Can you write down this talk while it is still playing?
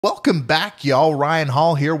Welcome back, y'all. Ryan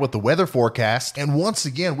Hall here with the weather forecast. And once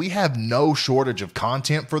again, we have no shortage of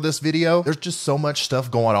content for this video. There's just so much stuff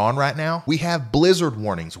going on right now. We have blizzard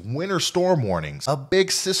warnings, winter storm warnings, a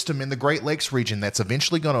big system in the Great Lakes region that's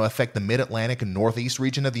eventually going to affect the mid-Atlantic and northeast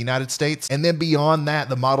region of the United States. And then beyond that,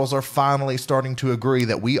 the models are finally starting to agree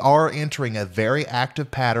that we are entering a very active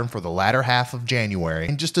pattern for the latter half of January.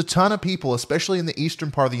 And just a ton of people, especially in the eastern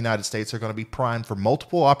part of the United States, are going to be primed for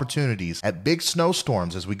multiple opportunities at big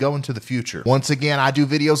snowstorms as we go into the future. Once again, I do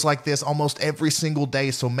videos like this almost every single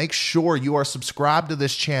day, so make sure you are subscribed to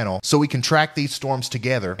this channel so we can track these storms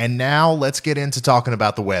together. And now let's get into talking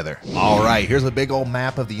about the weather. All right, here's a big old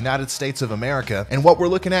map of the United States of America, and what we're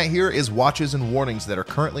looking at here is watches and warnings that are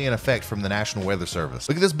currently in effect from the National Weather Service.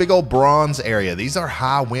 Look at this big old bronze area. These are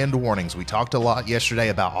high wind warnings. We talked a lot yesterday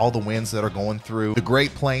about all the winds that are going through the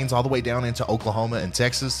Great Plains all the way down into Oklahoma and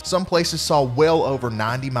Texas. Some places saw well over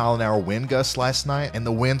 90-mile-an-hour wind gusts last night, and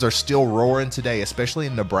the winds are still roaring today, especially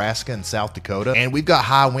in Nebraska and South Dakota. And we've got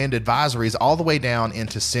high wind advisories all the way down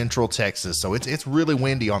into central Texas. So it's really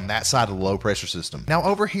windy on that side of the low pressure system. Now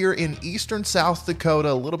over here in eastern South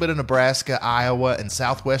Dakota, a little bit of Nebraska, Iowa, and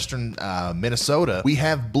southwestern Minnesota, we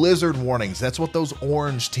have blizzard warnings. That's what those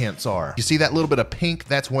orange tints are. You see that little bit of pink?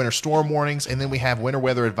 That's winter storm warnings. And then we have winter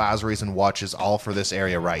weather advisories and watches all for this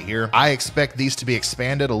area right here. I expect these to be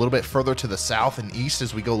expanded a little bit further to the south and east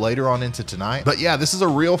as we go later on into tonight. But yeah, this is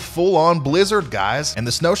a real full-on blizzard, guys, and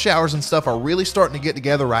the snow showers and stuff are really starting to get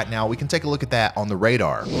together right now. We can take a look at that on the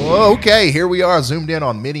radar. Okay, here we are zoomed in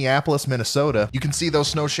on Minneapolis, Minnesota. You can see those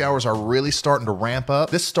snow showers are really starting to ramp up.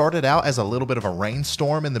 This started out as a little bit of a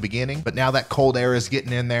rainstorm in the beginning, but now that cold air is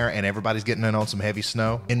getting in there and everybody's getting in on some heavy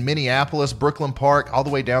snow. In Minneapolis, Brooklyn Park, all the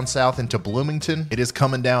way down south into Bloomington, it is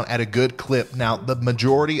coming down at a good clip. Now, the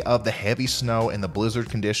majority of the heavy snow and the blizzard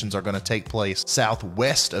conditions are going to take place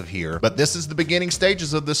southwest of here, but this is the beginning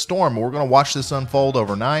stages of this storm. We're going to watch this unfold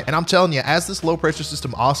overnight, and I'm telling you, as this low pressure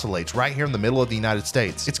system oscillates right here in the middle of the United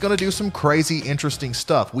States, it's going to do some crazy interesting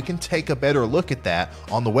stuff. We can take a better look at that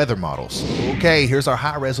on the weather models. Okay, here's our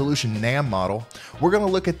high resolution NAM model. We're going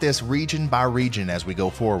to look at this region by region as we go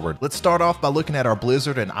forward. Let's start off by looking at our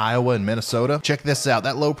blizzard in Iowa and Minnesota. Check this out.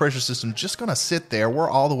 That low pressure system just going to sit there. We're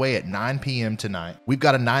all the way at 9 p.m. tonight. We've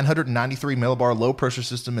got a 993 millibar low pressure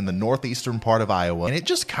system in the northeastern part of Iowa, and it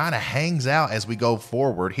just kind of hangs out as we go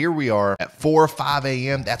forward. Here we are at 4 or 5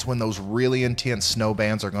 a.m. That's when those really intense snow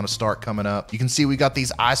bands are going to start coming up. You can see we got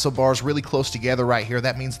these isobars really close together right here.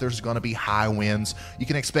 That means there's going to be high winds. You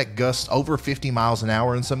can expect gusts over 50 miles an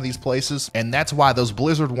hour in some of these places, and that's why those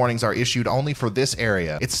blizzard warnings are issued only for this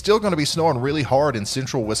area. It's still going to be snowing really hard in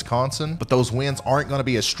central Wisconsin, but those winds aren't going to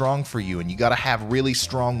be as strong for you, and you got to have really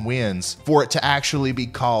strong winds for it to actually be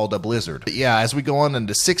called a blizzard. But yeah, as we go on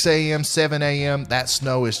into 6 a.m., 7 a.m., that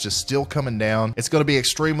snow is just still coming down. It's going to be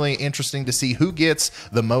extremely interesting to see who gets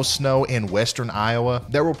the most snow in western Iowa.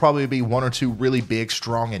 There will probably be one or two really big,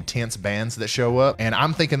 strong, intense bands that show up, and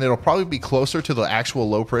I'm thinking it'll probably be closer to the actual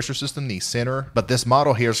low pressure system, the center, but this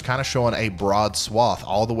model here is kind of showing a broad swath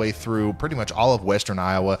all the way through pretty much all of western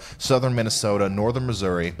Iowa, southern Minnesota, northern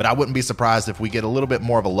Missouri, but I wouldn't be surprised if we get a little bit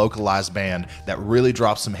more of a localized band that really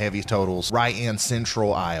drops some heavy totals right in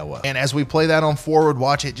central Iowa. And as we play that on forward,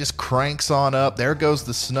 watch it just cranks on up. There goes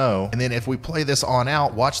the snow, and then if we play this on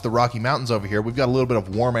out, watch the Rocky Mountains over here. We've got a little bit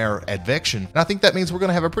of warm air advection, and I think that means we're going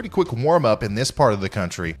to have a pretty quick warm up in this part of the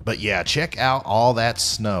country. But yeah, check out all that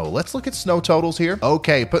snow. Let's look at snow totals here.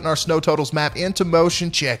 Okay, putting our snow totals map into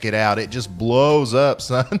motion. Check it out. It just blows up,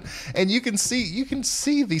 son. And you can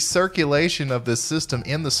see the circulation of this system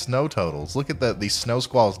in the snow totals. Look at these snow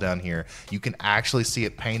squalls down here. You can actually see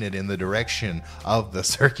it painted in the direction of the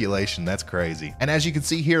circulation. That's crazy. And as you can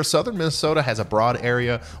see here, southern Minnesota has a broad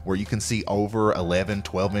area where you can see over 11,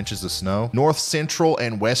 12 inches of snow. North central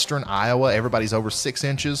and western Iowa, everybody's over 6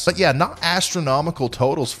 inches. But yeah, not astronomical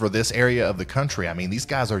totals for this area of the country. I mean, these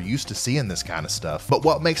guys are used to seeing this kind of stuff. But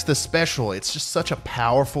what makes this special, it's just such a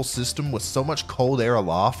powerful system with so much cold air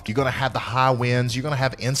aloft. You're going to have the high winds. You're going to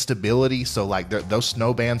have instability. So like those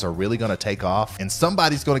snow bands are really going to take off, and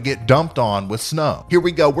somebody's going to get dumped on with snow. Here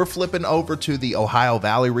we go. We're flipping over to the Ohio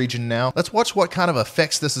Valley region now. Let's watch what kind of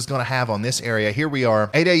effects this is going to have on this area. Here we are,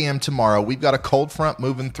 8 a.m. tomorrow. We've got a cold front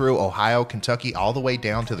moving through Ohio, Kentucky, all the way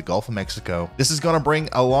down to the Gulf of Mexico. This is going to bring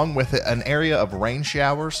along with it an area of rain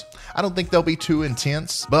showers. I don't think they'll be too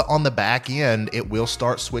intense, but on the back end, it will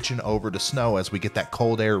start switching over to snow as we get that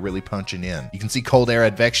cold air really punching in. You can see cold air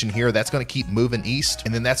advection here. That's going to keep moving east,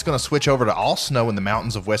 and then that's going to switch over to all snow in the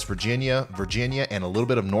mountains of West Virginia, and a little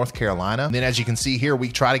bit of North Carolina. And then as you can see here, we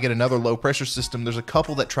try to get another low pressure system. There's a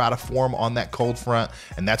couple that try to form on that cold front,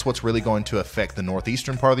 and that's what's really going to affect the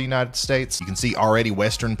northeastern part of the United States. You can can see already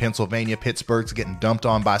Western Pennsylvania, Pittsburgh's getting dumped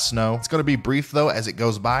on by snow. It's gonna be brief though as it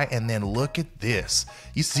goes by, and then look at this.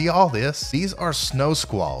 You see all this? These are snow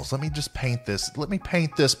squalls. Let me just paint this. Let me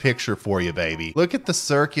paint this picture for you, baby. Look at the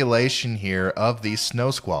circulation here of these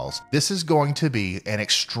snow squalls. This is going to be an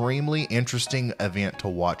extremely interesting event to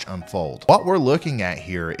watch unfold. What we're looking at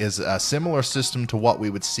here is a similar system to what we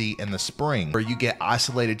would see in the spring, where you get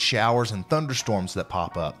isolated showers and thunderstorms that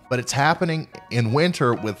pop up. But it's happening in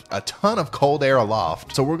winter with a ton of cold air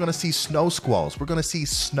aloft. So we're gonna see snow squalls. We're gonna see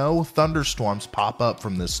snow thunderstorms pop up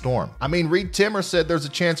from this storm. I mean, Reed Timmer said there's a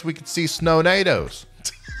chance we could see snow-nados.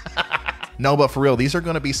 No, but for real, these are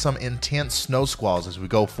going to be some intense snow squalls as we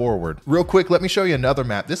go forward. Real quick, let me show you another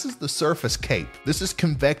map. This is the surface cape. This is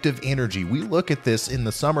convective energy. We look at this in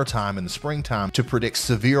the summertime and the springtime to predict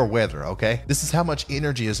severe weather, okay? This is how much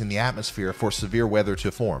energy is in the atmosphere for severe weather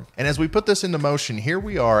to form. And as we put this into motion, here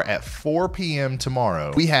we are at 4 p.m.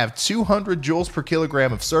 tomorrow. We have 200 joules per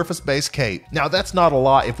kilogram of surface-based cape. Now, that's not a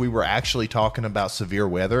lot if we were actually talking about severe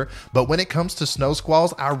weather, but when it comes to snow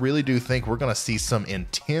squalls, I really do think we're going to see some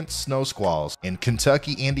intense snow squalls in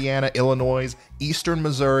Kentucky, Indiana, Illinois, Eastern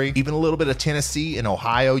Missouri, even a little bit of Tennessee and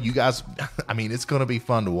Ohio. You guys, I mean, it's going to be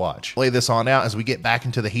fun to watch. Play this on out as we get back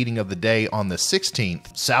into the heating of the day on the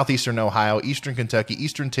 16th. Southeastern Ohio, Eastern Kentucky,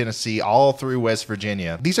 Eastern Tennessee, all through West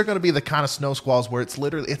Virginia. These are going to be the kind of snow squalls where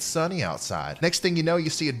it's sunny outside. Next thing you know, you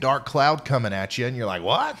see a dark cloud coming at you and you're like,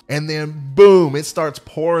 what? And then boom, it starts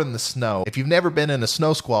pouring the snow. If you've never been in a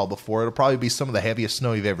snow squall before, it'll probably be some of the heaviest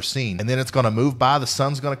snow you've ever seen. And then it's going to move by, the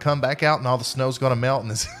sun's going to come back out, and all the snow's going to melt,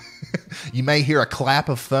 and this you may hear a clap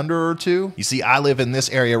of thunder or two. You see, I live in this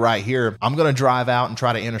area right here. I'm going to drive out and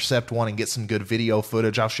try to intercept one and get some good video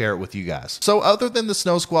footage. I'll share it with you guys. So other than the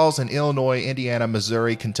snow squalls in Illinois, Indiana,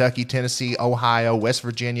 Missouri, Kentucky, Tennessee, Ohio, West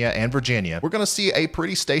Virginia, and Virginia, we're going to see a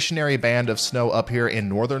pretty stationary band of snow up here in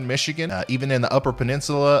northern Michigan, even in the upper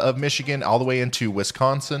peninsula of Michigan, all the way into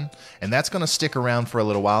Wisconsin. And that's going to stick around for a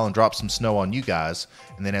little while and drop some snow on you guys.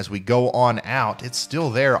 And then as we go on out, it's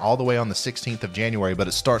still there all the way on the 16th of January, but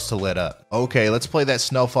it starts to let up. Okay, let's play that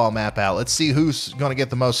snowfall map out. Let's see who's going to get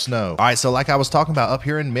the most snow. All right, so like I was talking about, up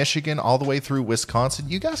here in Michigan, all the way through Wisconsin,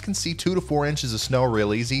 you guys can see 2 to 4 inches of snow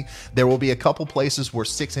real easy. There will be a couple places where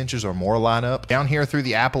 6 inches or more line up. Down here through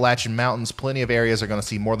the Appalachian Mountains, plenty of areas are going to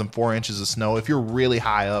see more than 4 inches of snow. If you're really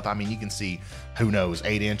high up, I mean, you can see, who knows,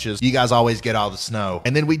 8 inches. You guys always get all the snow.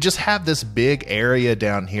 And then we just have this big area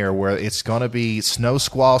down here where it's going to be snow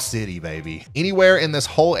squall city, baby. Anywhere in this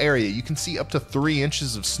whole area, you can see up to 3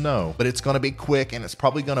 inches of snow, but it's going to be quick and it's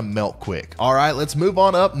probably going to melt quick. All right, let's move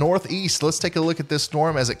on up northeast. Let's take a look at this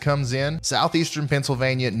storm as it comes in. Southeastern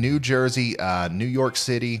Pennsylvania, New Jersey, New York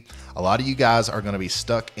City. A lot of you guys are going to be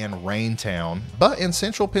stuck in Rain Town, but in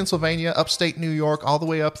central Pennsylvania, upstate New York, all the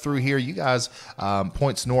way up through here, you guys,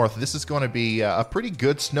 points north, this is going to be a pretty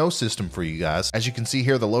good snow system for you guys. As you can see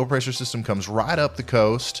here, the low pressure system comes right up the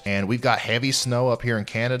coast, and we've got heavy snow up here in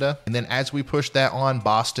Canada. And then as we push that on,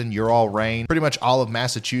 Boston, you're all rain. Pretty much all of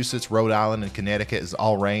Massachusetts, Rhode Island, and Connecticut is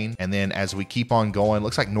all rain. And then as we keep on going,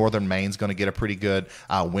 looks like northern Maine's going to get a pretty good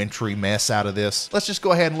wintry mess out of this. Let's just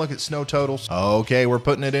go ahead and look at snow totals. Okay, we're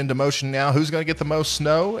putting it into motion now. Who's going to get the most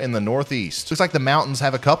snow in the northeast? Looks like the mountains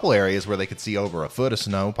have a couple areas where they could see over a foot of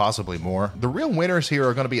snow, possibly more. The real winners here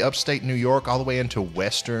are going to be upstate New York all the way into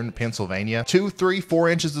western Pennsylvania. 2, 3, 4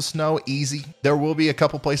 inches of snow, easy. There will be a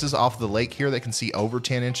couple places off the lake here that can see over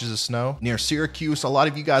 10 inches of snow. Near Syracuse, a lot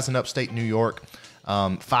of you guys in upstate New York,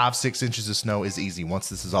 5, 6 inches of snow is easy once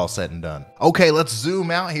this is all said and done. Okay, let's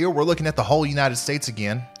zoom out here. We're looking at the whole United States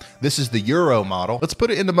again. This is the Euro model. Let's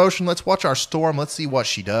put it into motion. Let's watch our storm. Let's see what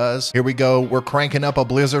she does. Here we go. We're cranking up a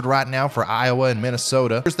blizzard right now for Iowa and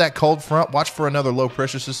Minnesota. Here's that cold front. Watch for another low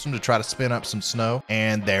pressure system to try to spin up some snow.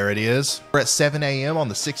 And there it is. We're at 7 a.m. on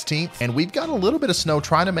the 16th, and we've got a little bit of snow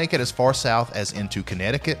trying to make it as far south as into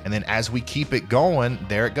Connecticut. And then as we keep it going,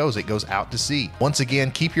 there it goes. It goes out to sea. Once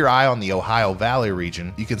again, keep your eye on the Ohio Valley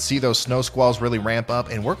region. You can see those snow squalls really ramp up,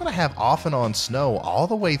 and we're going to have off and on snow all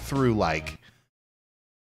the way through like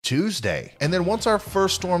Tuesday. And then once our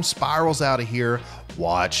first storm spirals out of here,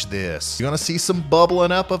 watch this. You're going to see some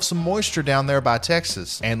bubbling up of some moisture down there by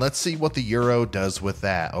Texas. And let's see what the Euro does with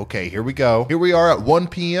that. Okay, here we go. Here we are at 1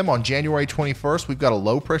 p.m. on January 21st. We've got a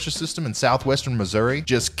low pressure system in southwestern Missouri,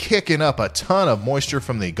 just kicking up a ton of moisture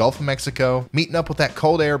from the Gulf of Mexico, meeting up with that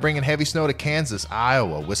cold air, bringing heavy snow to Kansas,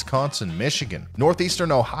 Iowa, Wisconsin, Michigan,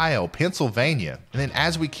 northeastern Ohio, Pennsylvania. And then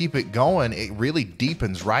as we keep it going, it really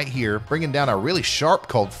deepens right here, bringing down a really sharp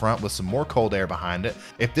cold mild front with some more cold air behind it.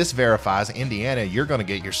 If this verifies, Indiana, you're going to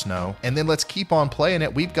get your snow. And then let's keep on playing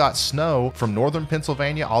it. We've got snow from northern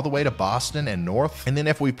Pennsylvania all the way to Boston and north. And then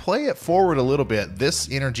if we play it forward a little bit, this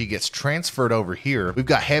energy gets transferred over here. We've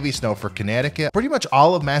got heavy snow for Connecticut, pretty much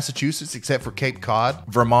all of Massachusetts except for Cape Cod,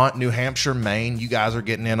 Vermont, New Hampshire, Maine. You guys are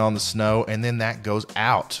getting in on the snow, and then that goes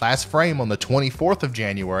out. Last frame on the 24th of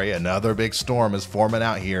January, another big storm is forming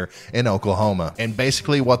out here in Oklahoma. And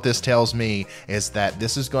basically what this tells me is that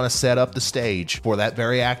this is going to set up the stage for that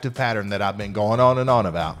very active pattern that I've been going on and on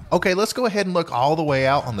about. Okay, let's go ahead and look all the way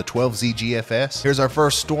out on the 12Z GFS. Here's our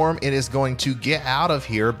first storm. It is going to get out of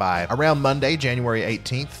here by around Monday, January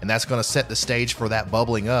 18th, and that's going to set the stage for that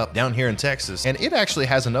bubbling up down here in Texas. And it actually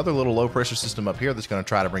has another little low pressure system up here that's going to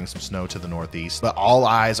try to bring some snow to the northeast. But all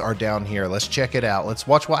eyes are down here. Let's check it out. Let's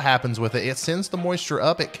watch what happens with it. It sends the moisture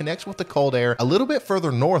up. It connects with the cold air a little bit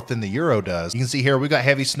further north than the Euro does. You can see here we got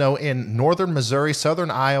heavy snow in northern Missouri,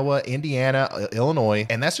 southern Iowa, Indiana, Illinois,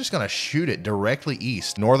 and that's just going to shoot it directly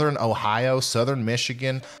east. Northern Ohio, southern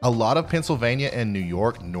Michigan, a lot of Pennsylvania and New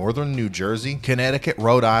York, northern New Jersey, Connecticut,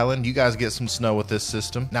 Rhode Island. You guys get some snow with this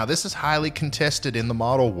system. Now, this is highly contested in the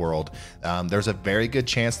model world. There's a very good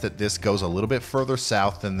chance that this goes a little bit further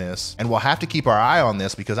south than this, and we'll have to keep our eye on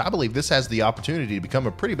this because I believe this has the opportunity to become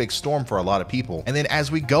a pretty big storm for a lot of people. And then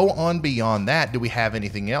as we go on beyond that, do we have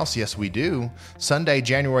anything else? Yes, we do. Sunday,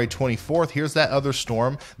 January 24th, here's that other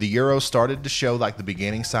storm. The Euro started to show like the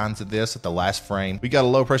beginning signs of this at the last frame. We got a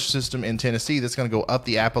low pressure system in Tennessee that's going to go up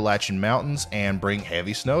the Appalachian Mountains and bring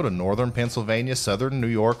heavy snow to northern Pennsylvania, southern New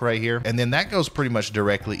York right here. And then that goes pretty much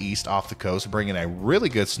directly east off the coast, bringing a really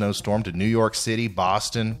good snowstorm to New York City,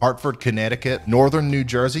 Boston, Hartford, Connecticut, northern New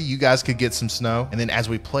Jersey. You guys could get some snow. And then as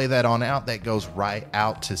we play that on out, that goes right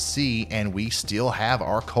out to sea, and we still have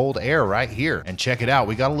our cold air right here. And check it out.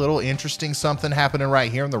 We got a little interesting something happening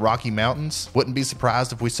right here in the Rocky Mountains. Wouldn't be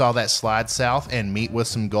surprised if we saw that slide south and meet with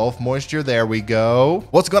some Gulf moisture. There we go.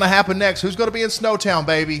 What's going to happen next? Who's going to be in Snowtown,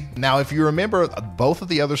 baby? Now, if you remember, both of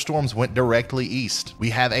the other storms went directly east. We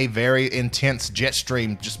have a very intense jet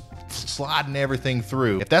stream just sliding everything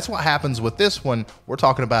through. If that's what happens with this one, we're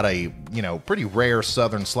talking about a, pretty rare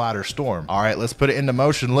southern slider storm. All right, let's put it into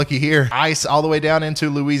motion. Looky here. Ice all the way down into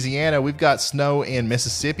Louisiana. We've got snow in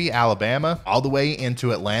Mississippi, Alabama, all the way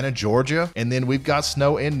into Atlanta, Georgia. And then we've got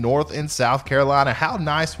snow in North and South Carolina. How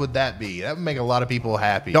nice would that be? That would make a lot of people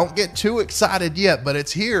happy. Don't get too excited yet, but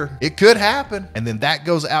it's here. It could happen. And then that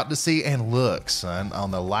goes out to sea, and look, son,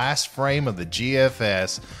 on the last frame of the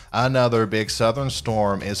GFS, another big southern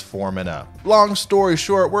storm is forming up. Long story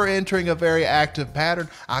short, we're entering a very active pattern.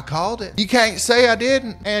 I called it. You can't say I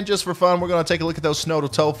didn't. And just for fun, we're going to take a look at those snow to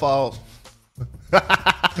toe falls.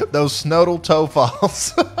 Those snow to toe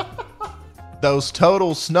falls. Those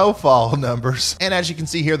total snowfall numbers. And as you can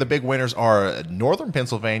see here, the big winners are northern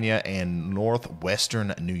Pennsylvania and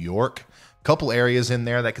northwestern New York. Couple areas in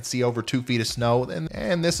there that could see over 2 feet of snow,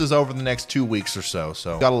 and this is over the next 2 weeks or so.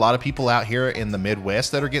 So got a lot of people out here in the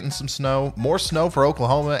Midwest that are getting some snow. More snow for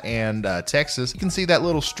Oklahoma and Texas. You can see that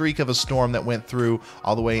little streak of a storm that went through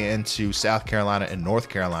all the way into South Carolina and North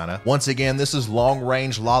Carolina. Once again, this is long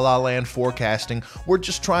range La La Land forecasting. We're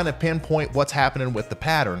just trying to pinpoint what's happening with the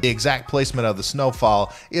pattern. The exact placement of the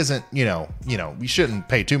snowfall isn't, we shouldn't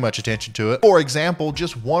pay too much attention to it. For example,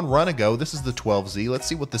 just one run ago, this is the 12Z. Let's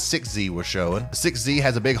see what the 6Z was showing. The 6Z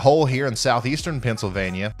has a big hole here in southeastern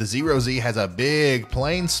Pennsylvania. The 0Z has a big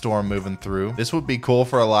plain storm moving through. This would be cool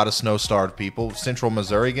for a lot of snow-starved people. Central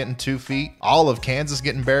Missouri getting 2 feet. All of Kansas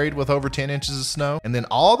getting buried with over 10 inches of snow. And then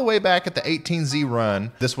all the way back at the 18Z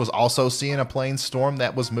run, this was also seeing a plain storm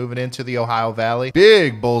that was moving into the Ohio Valley.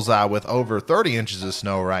 Big bullseye with over 30 inches of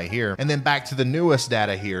snow right here. And then back to the newest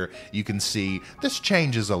data here, you can see this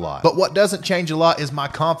changes a lot. But what doesn't change a lot is my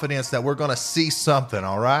confidence that we're gonna see something,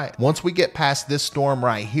 all right? Once we get past this storm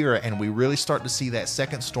right here and we really start to see that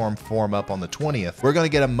second storm form up on the 20th, we're going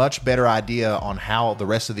to get a much better idea on how the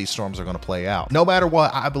rest of these storms are going to play out. No matter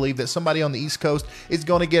what, I believe that somebody on the East Coast is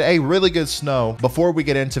going to get a really good snow before we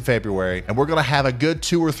get into February, and we're going to have a good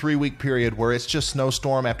 2 or 3 week period where it's just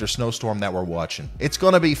snowstorm after snowstorm that we're watching. It's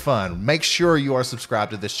going to be fun. Make sure you are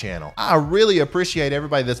subscribed to this channel. I really appreciate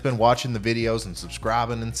everybody that's been watching the videos and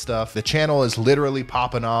subscribing and stuff. The channel is literally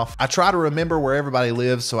popping off. I try to remember where everybody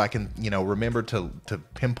lives so I can, remember to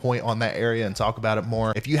pinpoint on that area and talk about it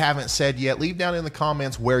more. If you haven't said yet, leave down in the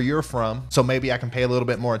comments where you're from, so maybe I can pay a little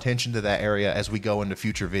bit more attention to that area as we go into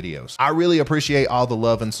future videos. I really appreciate all the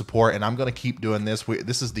love and support, and I'm going to keep doing this.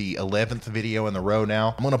 This is the 11th video in the row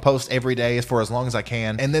now. I'm going to post every day for as long as I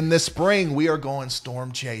can, and then this spring we are going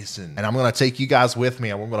storm chasing, and I'm going to take you guys with me,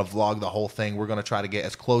 and we're going to vlog the whole thing. We're going to try to get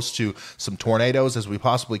as close to some tornadoes as we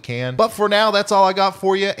possibly can. But for now, that's all I got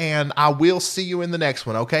for you, and I will see you in the next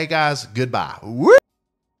one. Okay, guys? Goodbye. Woo!